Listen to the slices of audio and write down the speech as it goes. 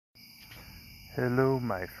Hello,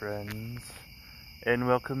 my friends, and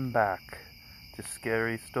welcome back to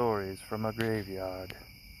Scary Stories from a Graveyard.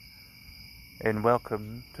 And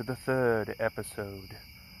welcome to the third episode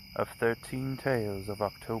of 13 Tales of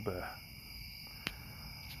October.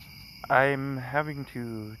 I'm having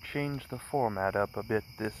to change the format up a bit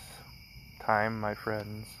this time, my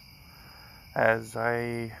friends, as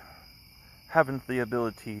I haven't the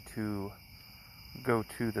ability to go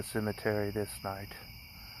to the cemetery this night.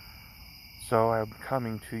 So I'm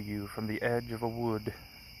coming to you from the edge of a wood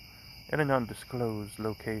in an undisclosed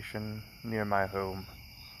location near my home.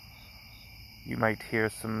 You might hear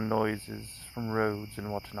some noises from roads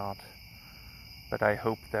and whatnot, but I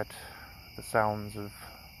hope that the sounds of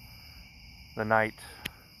the night,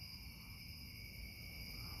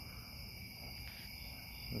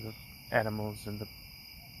 the animals and the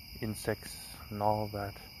insects and all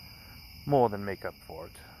that, more than make up for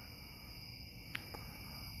it.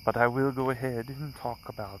 But I will go ahead and talk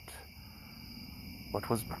about what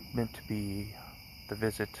was meant to be the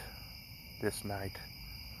visit this night.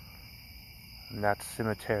 And that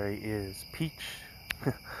cemetery is Peach.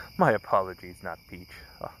 My apologies, not Peach.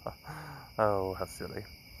 Oh, how silly.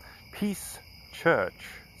 Peace Church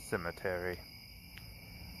Cemetery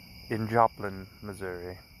in Joplin,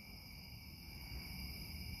 Missouri.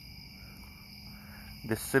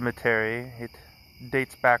 This cemetery, it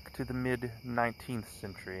dates back to the mid-19th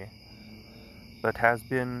century, but has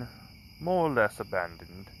been more or less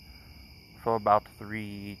abandoned for about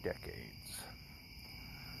 3 decades.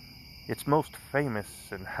 Its most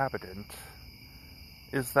famous inhabitant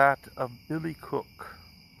is that of Billy Cook,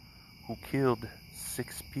 who killed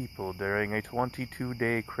 6 people during a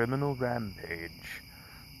 22-day criminal rampage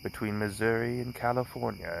between Missouri and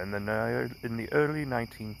California in the early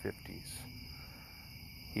 1950s.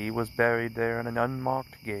 He was buried there in an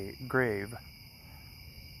unmarked grave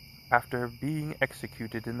after being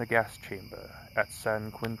executed in the gas chamber at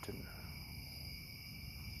San Quentin.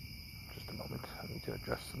 Just a moment, I need to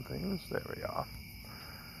adjust some things. There we are.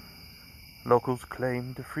 Locals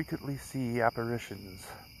claim to frequently see apparitions.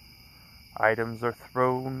 Items are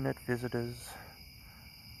thrown at visitors,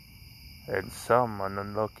 and some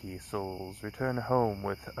unlucky souls return home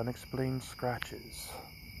with unexplained scratches.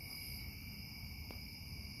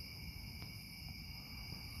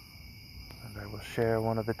 And I will share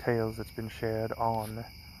one of the tales that's been shared on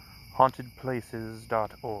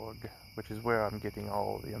hauntedplaces.org, which is where I'm getting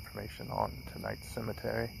all the information on tonight's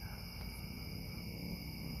cemetery.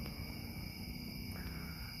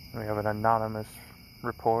 We have an anonymous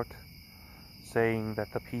report saying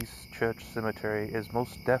that the Peace Church Cemetery is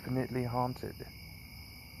most definitely haunted,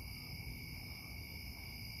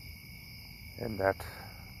 and that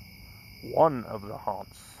one of the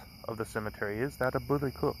haunts of the cemetery is that of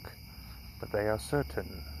Billy Cook, but they are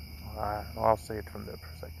certain, I'll say it from their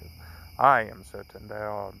perspective, I am certain there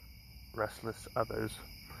are restless others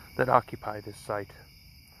that occupy this site.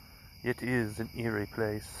 It is an eerie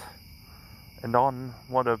place, and on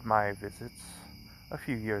one of my visits a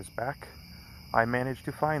few years back, I managed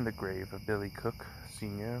to find the grave of Billy Cook,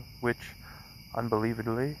 Sr., which,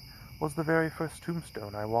 unbelievably, was the very first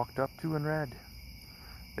tombstone I walked up to and read.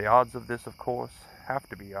 The odds of this, of course, have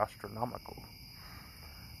to be astronomical.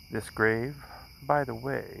 This grave, by the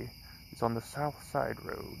way, is on the South Side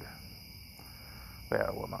Road.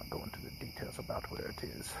 Well, we'll not go into the details about where it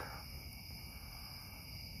is.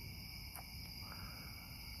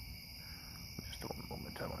 Just one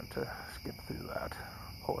moment, I want to skip through that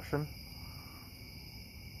portion.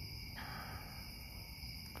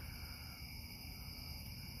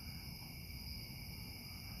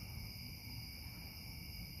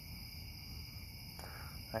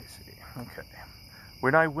 I see. Okay.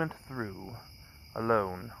 When I went through,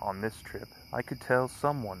 alone, on this trip, I could tell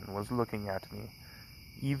someone was looking at me,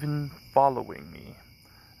 even following me,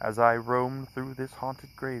 as I roamed through this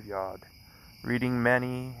haunted graveyard, reading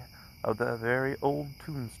many of the very old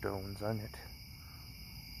tombstones on it.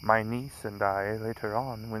 My niece and I, later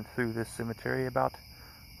on, went through this cemetery about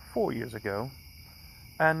 4 years ago,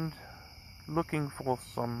 and looking for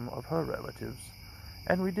some of her relatives,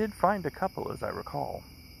 and we did find a couple, as I recall.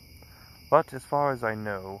 But as far as I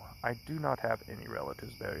know, I do not have any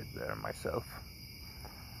relatives buried there myself.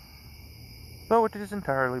 Though it is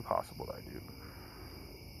entirely possible I do.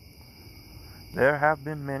 There have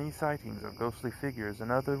been many sightings of ghostly figures and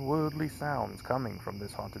otherworldly sounds coming from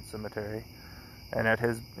this haunted cemetery, and it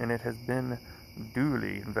has been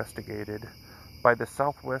duly investigated by the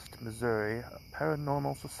Southwest Missouri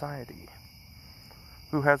Paranormal Society,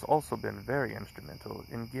 who has also been very instrumental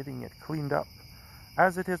in getting it cleaned up,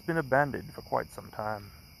 as it has been abandoned for quite some time.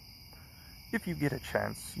 If you get a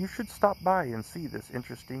chance, you should stop by and see this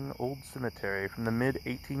interesting old cemetery from the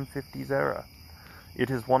mid-1850s era. It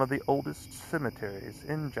is one of the oldest cemeteries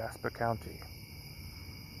in Jasper County.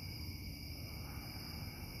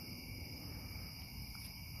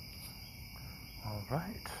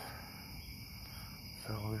 Alright.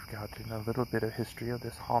 So we've gotten a little bit of history of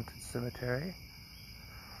this haunted cemetery.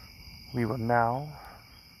 We will now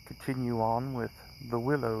continue on with The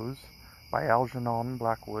Willows by Algernon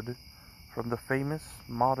Blackwood from the famous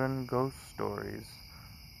Modern Ghost Stories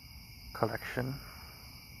collection.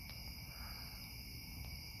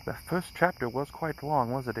 The first chapter was quite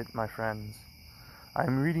long, wasn't it, my friends?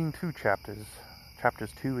 I'm reading two chapters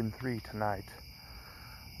 2 and 3 tonight,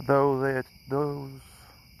 though those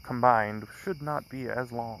combined should not be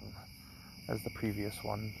as long as the previous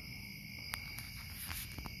one.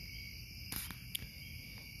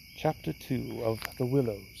 Chapter 2 of The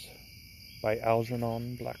Willows by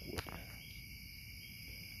Algernon Blackwood.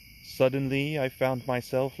 Suddenly I found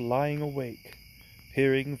myself lying awake,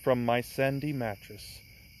 peering from my sandy mattress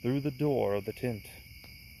through the door of the tent.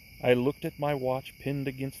 I looked at my watch pinned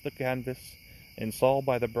against the canvas and saw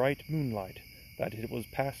by the bright moonlight that it was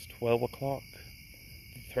past 12 o'clock,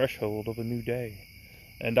 the threshold of a new day,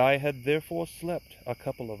 and I had therefore slept a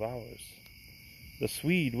couple of hours. The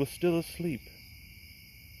Swede was still asleep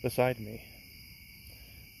beside me.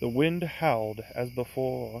 The wind howled as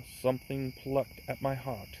before. Something plucked at my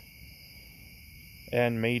heart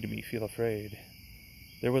and made me feel afraid.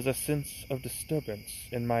 There was a sense of disturbance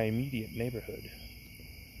in my immediate neighborhood.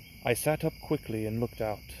 I sat up quickly and looked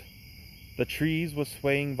out. The trees were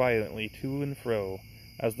swaying violently to and fro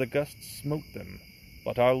as the gusts smote them,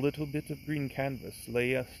 but our little bit of green canvas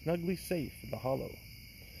lay snugly safe in the hollow,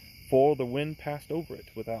 for the wind passed over it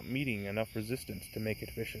without meeting enough resistance to make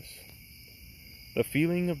it vicious. The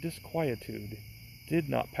feeling of disquietude did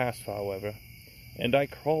not pass, however, and I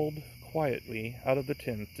crawled quietly out of the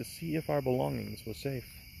tent to see if our belongings were safe.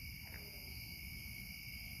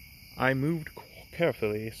 I moved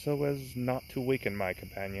carefully so as not to waken my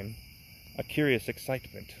companion. A curious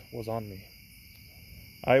excitement was on me.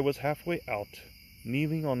 I was halfway out,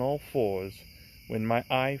 kneeling on all fours, when my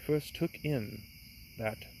eye first took in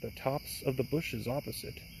that the tops of the bushes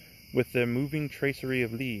opposite, with their moving tracery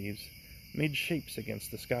of leaves, made shapes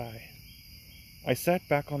against the sky. I sat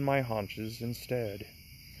back on my haunches and stared.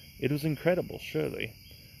 It was incredible, surely,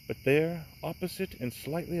 but there, opposite and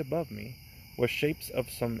slightly above me, were shapes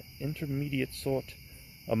of some intermediate sort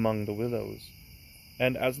among the willows,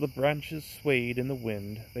 and as the branches swayed in the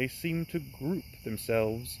wind, they seemed to group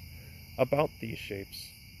themselves about these shapes,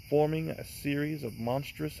 forming a series of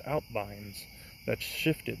monstrous outlines that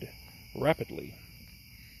shifted rapidly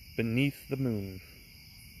beneath the moon.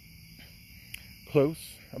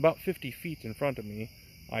 Close, about 50 feet in front of me,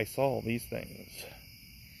 I saw these things.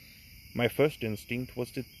 My first instinct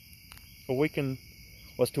was to waken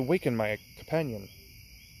my companion,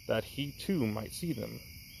 that he too might see them,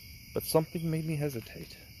 but something made me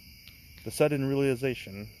hesitate. The sudden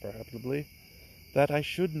realization, perhaps, that I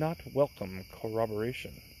should not welcome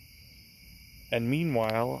corroboration. And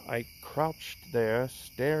meanwhile I crouched there,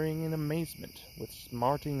 staring in amazement with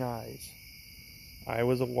smarting eyes. I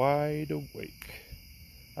was wide awake.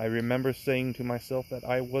 I remember saying to myself that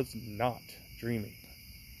I was not dreaming.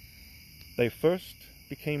 They first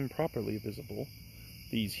became properly visible,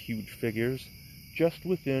 these huge figures, just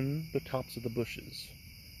within the tops of the bushes,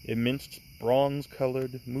 immense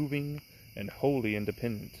bronze-colored, moving, and wholly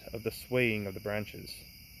independent of the swaying of the branches.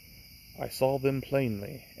 I saw them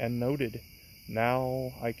plainly, and noted,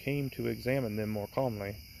 now I came to examine them more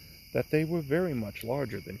calmly, that they were very much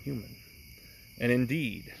larger than human, and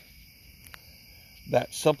indeed,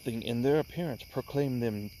 that something in their appearance proclaimed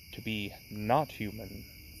them to be not human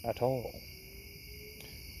at all.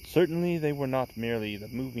 Certainly they were not merely the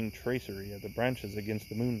moving tracery of the branches against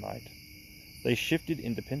the moonlight. They shifted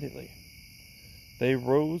independently. They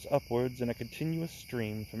rose upwards in a continuous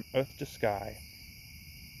stream from earth to sky,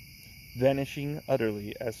 vanishing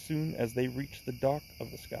utterly as soon as they reached the dark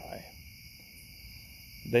of the sky.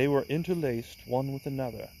 They were interlaced one with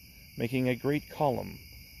another, making a great column,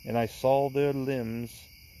 and I saw their limbs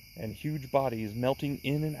and huge bodies melting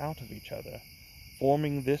in and out of each other,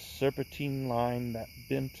 forming this serpentine line that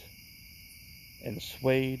bent and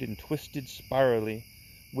swayed and twisted spirally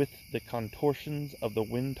with the contortions of the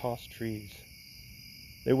wind-tossed trees.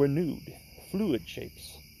 They were nude, fluid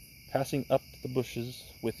shapes, passing up the bushes,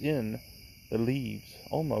 within the leaves,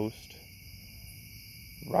 almost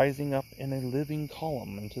rising up in a living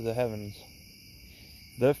column into the heavens.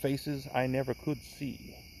 Their faces I never could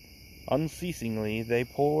see. Unceasingly they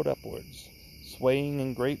poured upwards, swaying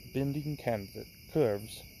in great bending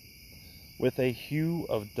curves, with a hue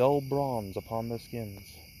of dull bronze upon their skins.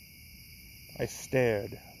 I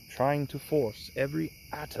stared, trying to force every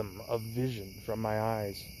atom of vision from my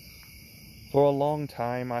eyes. For a long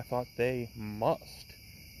time I thought they must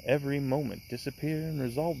every moment disappear and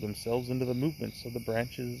resolve themselves into the movements of the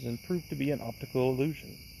branches and prove to be an optical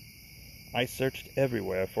illusion. I searched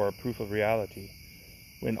everywhere for a proof of reality,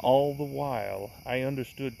 when all the while I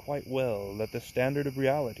understood quite well that the standard of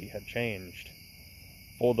reality had changed.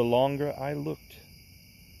 For the longer I looked,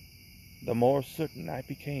 the more certain I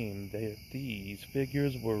became that these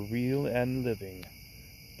figures were real and living,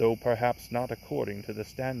 though perhaps not according to the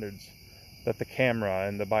standards that the camera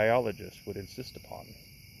and the biologist would insist upon.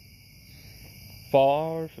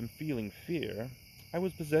 Far from feeling fear, I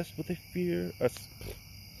was possessed with a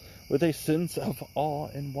sense of awe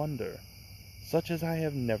and wonder, such as I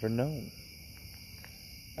have never known.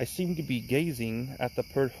 I seemed to be gazing at the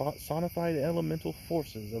personified elemental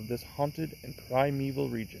forces of this haunted and primeval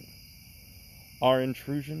region. Our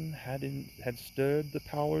intrusion had stirred the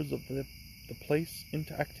powers of the place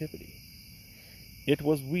into activity. It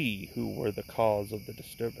was we who were the cause of the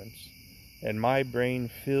disturbance, and my brain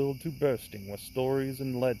filled to bursting with stories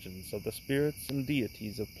and legends of the spirits and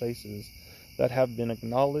deities of places that have been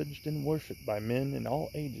acknowledged and worshipped by men in all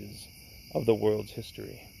ages of the world's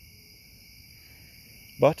history.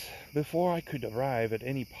 But before I could arrive at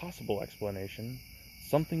any possible explanation,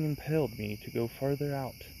 something impelled me to go further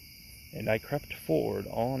out, and I crept forward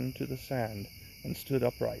on to the sand and stood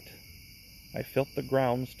upright. I felt the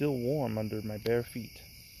ground still warm under my bare feet.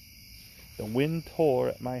 The wind tore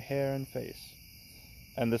at my hair and face,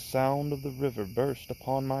 and the sound of the river burst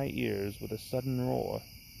upon my ears with a sudden roar.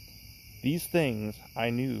 These things I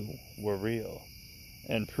knew were real,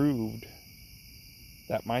 and proved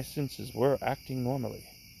that my senses were acting normally.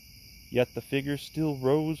 Yet the figure still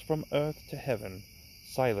rose from earth to heaven,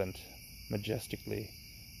 silent, majestically,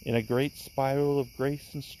 in a great spiral of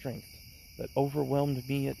grace and strength that overwhelmed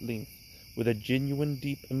me at length with a genuine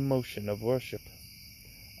deep emotion of worship.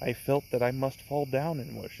 I felt that I must fall down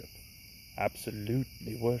in worship,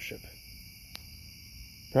 absolutely worship.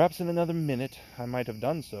 Perhaps in another minute I might have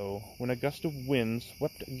done so, when a gust of wind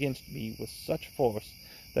swept against me with such force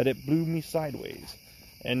that it blew me sideways,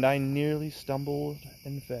 and I nearly stumbled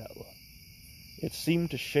and fell. It seemed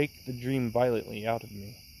to shake the dream violently out of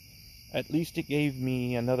me. At least it gave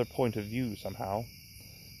me another point of view somehow.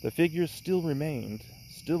 The figures still remained,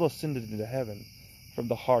 still ascended into heaven from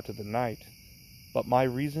the heart of the night, but my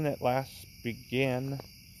reason at last began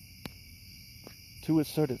to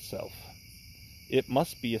assert itself. It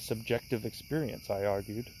must be a subjective experience, I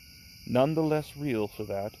argued, none the less real for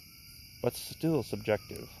that, but still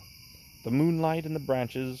subjective. The moonlight and the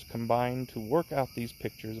branches combined to work out these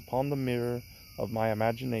pictures upon the mirror of my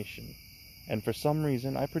imagination, and for some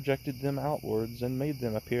reason I projected them outwards and made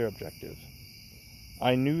them appear objective.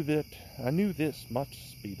 I knew this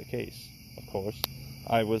must be the case. Of course,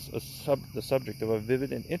 I was the subject of a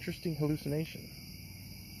vivid and interesting hallucination.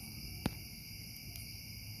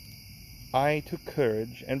 I took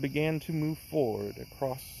courage and began to move forward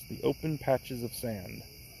across the open patches of sand.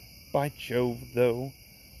 By Jove, though,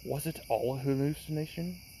 was it all a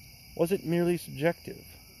hallucination? Was it merely subjective?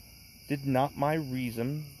 Did not my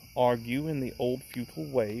reason argue in the old futile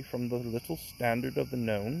way from the little standard of the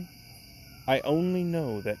known? I only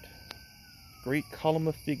know that great column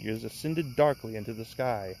of figures ascended darkly into the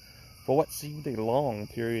sky for what seemed a long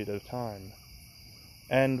period of time,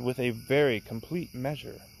 and with a very complete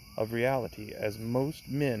measure of reality, as most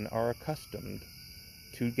men are accustomed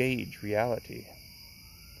to gauge reality.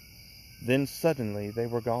 Then suddenly they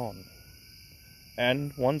were gone,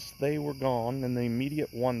 and once they were gone and the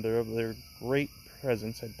immediate wonder of their great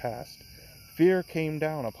presence had passed, fear came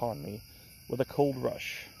down upon me with a cold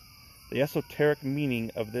rush. The esoteric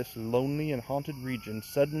meaning of this lonely and haunted region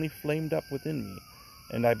suddenly flamed up within me,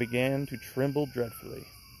 and I began to tremble dreadfully.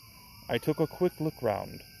 I took a quick look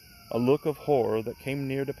round, a look of horror that came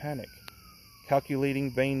near to panic,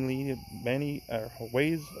 calculating vainly many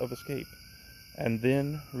ways of escape, and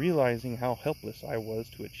then, realizing how helpless I was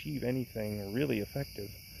to achieve anything really effective,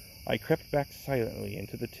 I crept back silently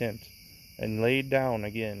into the tent and laid down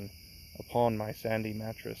again upon my sandy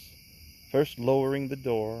mattress, first lowering the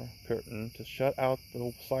door curtain to shut out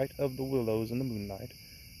the sight of the willows in the moonlight,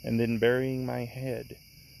 and then burying my head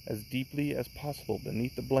as deeply as possible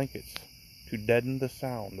beneath the blankets to deaden the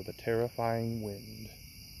sound of the terrifying wind.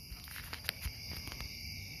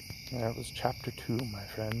 That was chapter 2, my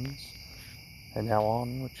friends, and now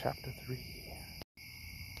on with chapter 3.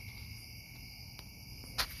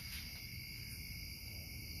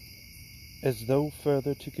 As though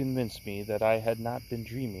further to convince me that I had not been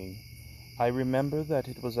dreaming, I remember that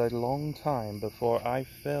it was a long time before I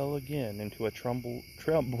fell again into a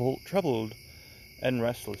troubled and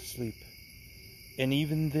restless sleep. And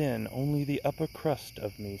even then only the upper crust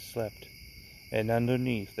of me slept, and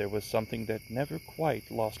underneath there was something that never quite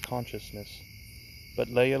lost consciousness, but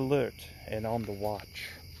lay alert and on the watch.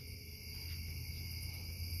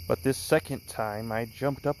 But this second time I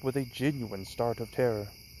jumped up with a genuine start of terror.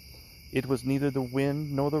 It was neither the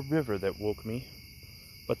wind nor the river that woke me,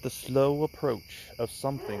 but the slow approach of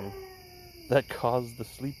something that caused the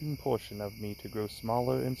sleeping portion of me to grow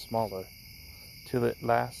smaller and smaller, till at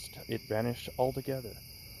last it vanished altogether,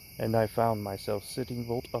 and I found myself sitting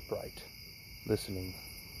bolt upright, listening.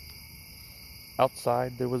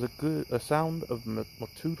 Outside there was a sound of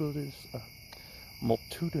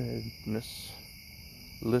multitudinous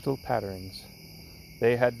little patterings.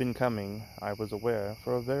 They had been coming, I was aware,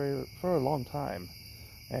 for a long time,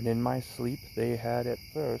 and in my sleep they had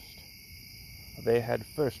first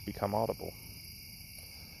become audible.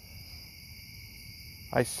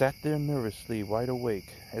 I sat there nervously wide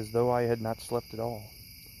awake, as though I had not slept at all.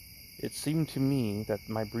 It seemed to me that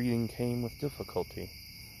my breathing came with difficulty,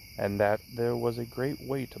 and that there was a great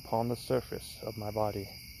weight upon the surface of my body.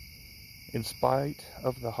 In spite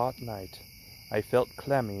of the hot night, I felt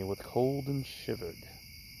clammy with cold and shivered.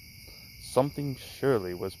 Something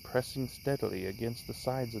surely was pressing steadily against the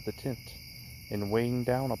sides of the tent, and weighing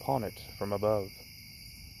down upon it from above.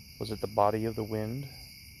 Was it the body of the wind?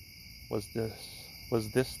 Was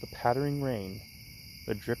this the pattering rain,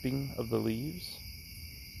 the dripping of the leaves,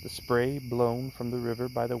 the spray blown from the river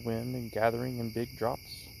by the wind and gathering in big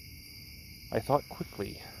drops? I thought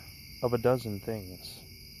quickly of a dozen things.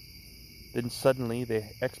 Then suddenly the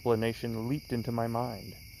explanation leaped into my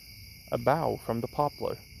mind. A bough from the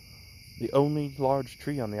poplar, the only large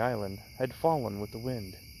tree on the island, had fallen with the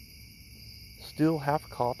wind. Still half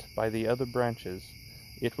caught by the other branches,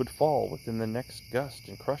 it would fall within the next gust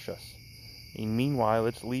and crush us. And meanwhile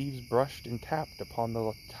its leaves brushed and tapped upon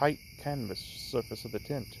the tight canvas surface of the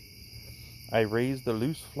tent. I raised the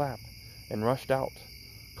loose flap and rushed out,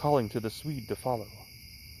 calling to the Swede to follow.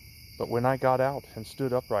 But when I got out and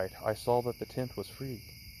stood upright, I saw that the tent was free.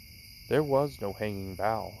 There was no hanging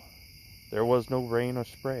bough. There was no rain or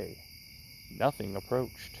spray. Nothing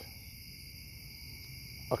approached.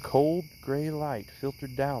 A cold gray light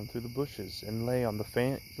filtered down through the bushes and lay on the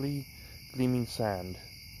faintly gleaming sand.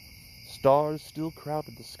 Stars still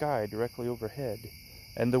crowded the sky directly overhead,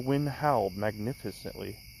 and the wind howled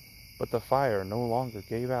magnificently, but the fire no longer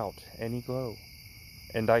gave out any glow,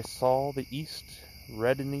 and I saw the east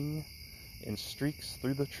reddening in streaks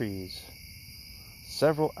through the trees.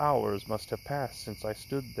 Several hours must have passed since I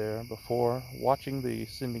stood there before, watching the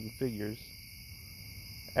ascending figures,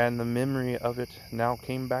 and the memory of it now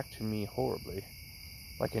came back to me horribly,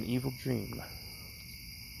 like an evil dream.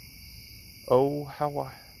 Oh,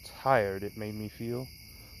 how tired it made me feel,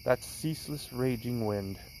 that ceaseless raging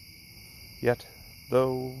wind. Yet,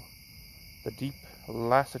 though the deep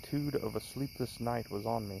lassitude of a sleepless night was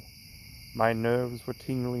on me, my nerves were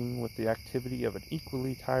tingling with the activity of an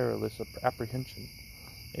equally tireless apprehension,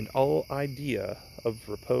 and all idea of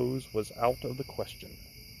repose was out of the question.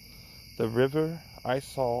 The river, I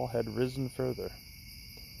saw, had risen further.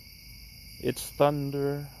 Its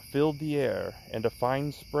thunder filled the air, and a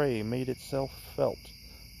fine spray made itself felt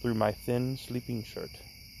through my thin sleeping shirt.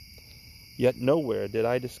 Yet nowhere did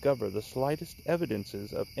I discover the slightest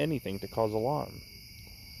evidences of anything to cause alarm.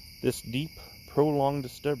 This deep, prolonged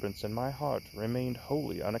disturbance in my heart remained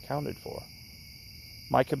wholly unaccounted for.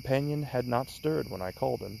 My companion had not stirred when I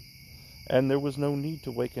called him, and there was no need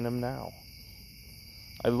to waken him now.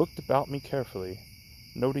 I looked about me carefully,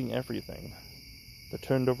 noting everything: the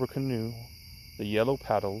turned-over canoe, the yellow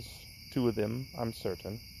paddles, 2 of them, I'm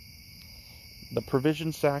certain, the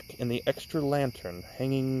provision sack and the extra lantern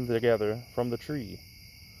hanging together from the tree,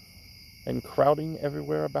 and crowding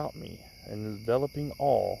everywhere about me, and enveloping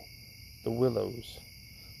all, the willows,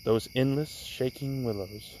 those endless shaking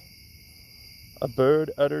willows. A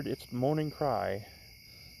bird uttered its morning cry,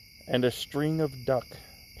 and a string of duck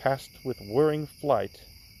passed with whirring flight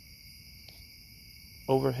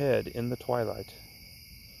overhead in the twilight.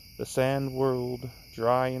 The sand whirled,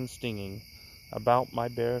 dry and stinging, about my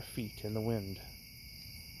bare feet in the wind.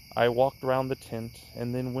 I walked round the tent,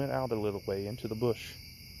 and then went out a little way into the bush,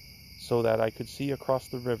 so that I could see across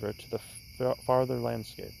the river to the farther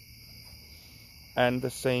landscape. And the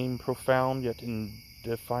same profound yet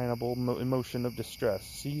indefinable emotion of distress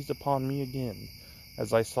seized upon me again,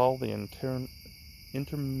 as I saw the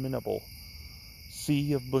interminable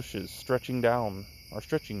sea of bushes stretching down are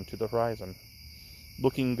stretching to the horizon,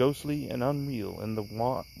 looking ghostly and unreal in the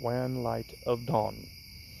wan light of dawn.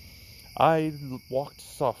 I walked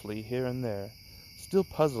softly here and there, still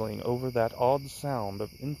puzzling over that odd sound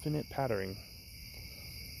of infinite pattering,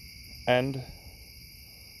 and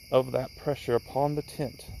of that pressure upon the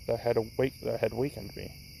tent that had wakened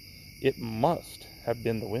me. It must have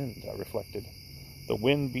been the wind, I reflected. The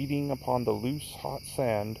wind beating upon the loose, hot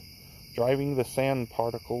sand, driving the sand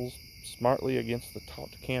particles smartly against the taut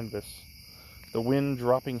canvas, the wind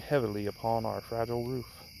dropping heavily upon our fragile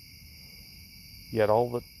roof. Yet all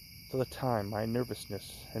the time my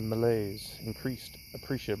nervousness and malaise increased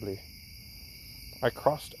appreciably. I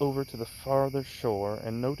crossed over to the farther shore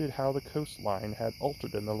and noted how the coastline had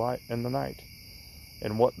altered in the night,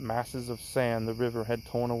 and what masses of sand the river had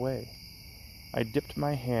torn away. I dipped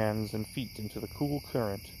my hands and feet into the cool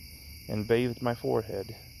current and bathed my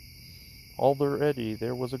forehead. Already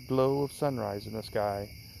there was a glow of sunrise in the sky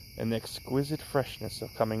and the exquisite freshness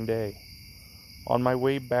of coming day. On my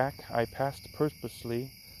way back I passed purposely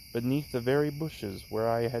beneath the very bushes where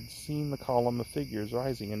I had seen the column of figures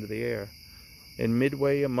rising into the air, and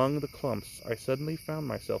midway among the clumps I suddenly found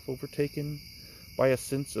myself overtaken by a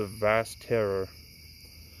sense of vast terror.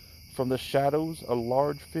 From the shadows a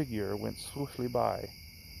large figure went swiftly by.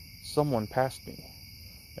 Someone passed me,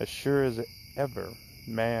 as sure as ever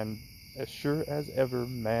man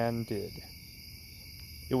did.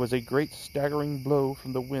 It was a great staggering blow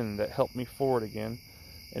from the wind that helped me forward again,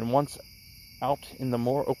 and once out in the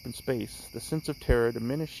more open space, the sense of terror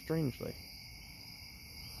diminished strangely.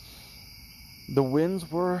 The winds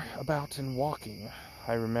were about and walking,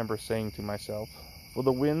 I remember saying to myself, for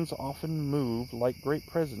the winds often moved like great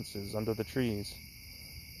presences under the trees,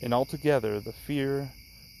 and altogether the fear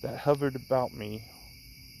that hovered about me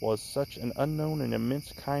was such an unknown and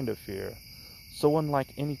immense kind of fear, so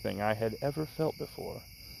unlike anything I had ever felt before,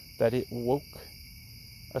 that it woke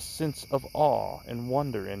a sense of awe and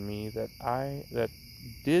wonder in me that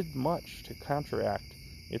did much to counteract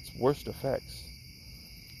its worst effects.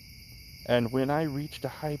 And when I reached a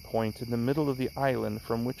high point in the middle of the island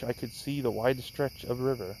from which I could see the wide stretch of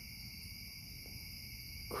river,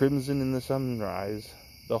 crimson in the sunrise,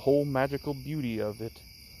 the whole magical beauty of it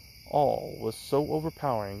all was so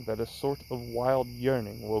overpowering that a sort of wild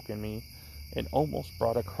yearning woke in me and almost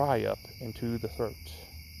brought a cry up into the throat.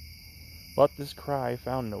 But this cry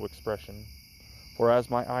found no expression, for as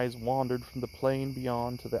my eyes wandered from the plain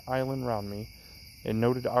beyond to the island round me, and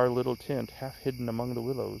noted our little tent half hidden among the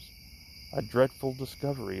willows, a dreadful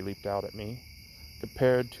discovery leaped out at me,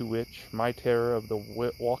 compared to which my terror of the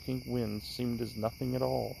walking winds seemed as nothing at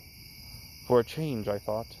all. For a change, I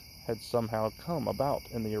thought, had somehow come about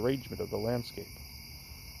in the arrangement of the landscape.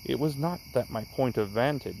 It was not that my point of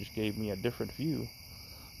vantage gave me a different view,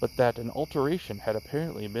 but that an alteration had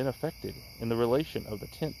apparently been effected in the relation of the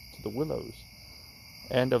tent to the willows,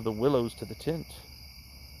 and of the willows to the tent.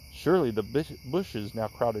 Surely the bushes now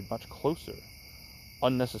crowded much closer,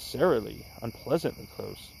 unnecessarily, unpleasantly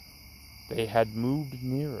close. They had moved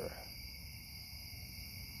nearer.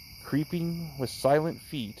 Creeping with silent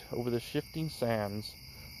feet over the shifting sands,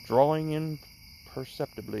 drawing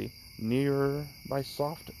imperceptibly nearer by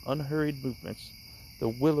soft, unhurried movements, the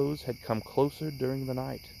willows had come closer during the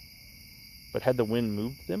night. But had the wind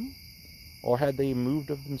moved them, or had they moved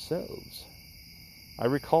of themselves? I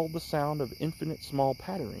recalled the sound of infinite small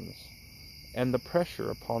patterings, and the pressure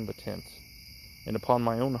upon the tent, and upon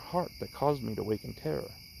my own heart that caused me to wake in terror.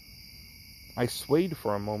 I swayed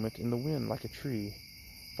for a moment in the wind like a tree,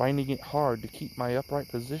 finding it hard to keep my upright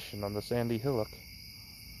position on the sandy hillock.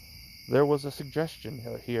 There was a suggestion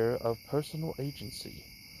here of personal agency,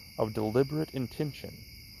 of deliberate intention,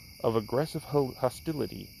 of aggressive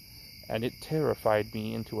hostility, and it terrified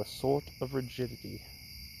me into a sort of rigidity.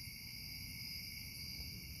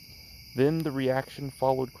 Then the reaction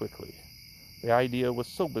followed quickly. The idea was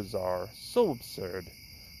so bizarre, so absurd,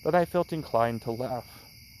 that I felt inclined to laugh.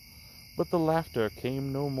 But the laughter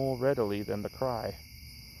came no more readily than the cry,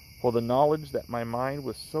 for the knowledge that my mind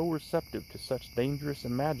was so receptive to such dangerous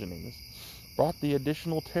imaginings brought the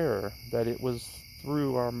additional terror that it was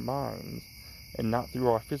through our minds, and not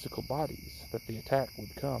through our physical bodies, that the attack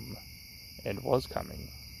would come, and was coming.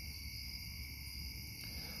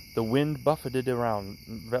 The wind buffeted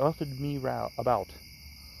me about,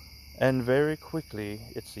 and very quickly,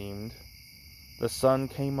 it seemed, the sun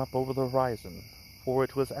came up over the horizon, for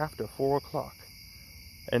it was after 4 o'clock,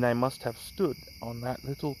 and I must have stood on that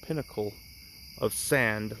little pinnacle of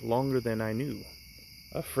sand longer than I knew,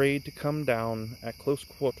 afraid to come down at close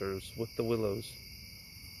quarters with the willows.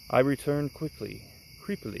 I returned quickly,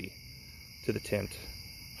 creepily, to the tent,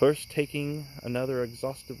 first taking another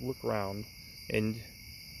exhaustive look round, and,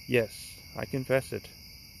 yes, I confess it,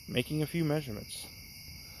 making a few measurements.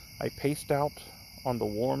 I paced out on the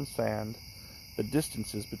warm sand the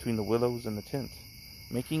distances between the willows and the tent,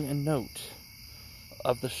 making a note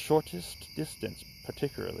of the shortest distance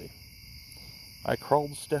particularly. I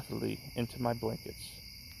crawled stealthily into my blankets.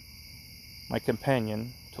 My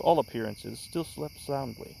companion, to all appearances, still slept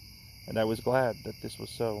soundly, and I was glad that this was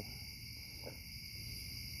so.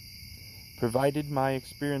 Provided my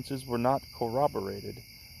experiences were not corroborated,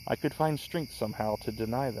 I could find strength somehow to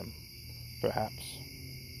deny them, perhaps.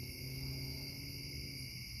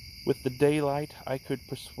 With the daylight, I could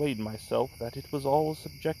persuade myself that it was all a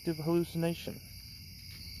subjective hallucination,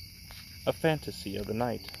 a fantasy of the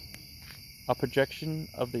night, a projection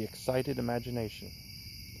of the excited imagination.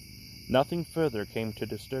 Nothing further came to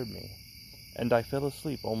disturb me, and I fell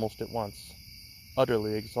asleep almost at once,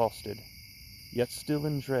 utterly exhausted, yet still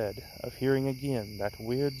in dread of hearing again that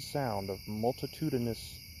weird sound of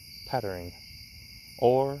multitudinous pattering,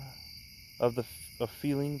 or of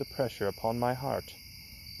feeling the pressure upon my heart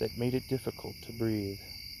that made it difficult to breathe.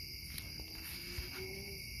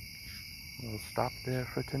 We'll stop there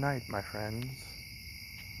for tonight, my friends.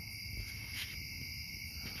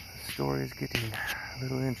 The story is getting a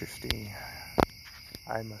little interesting,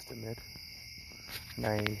 I must admit, and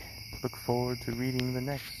I look forward to reading the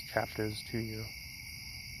next chapters to you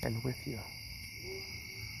and with you.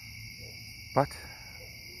 But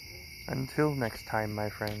until next time, my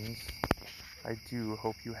friends, I do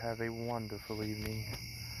hope you have a wonderful evening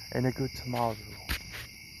and a good tomorrow,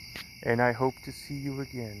 and I hope to see you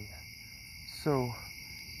again so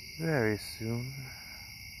very soon.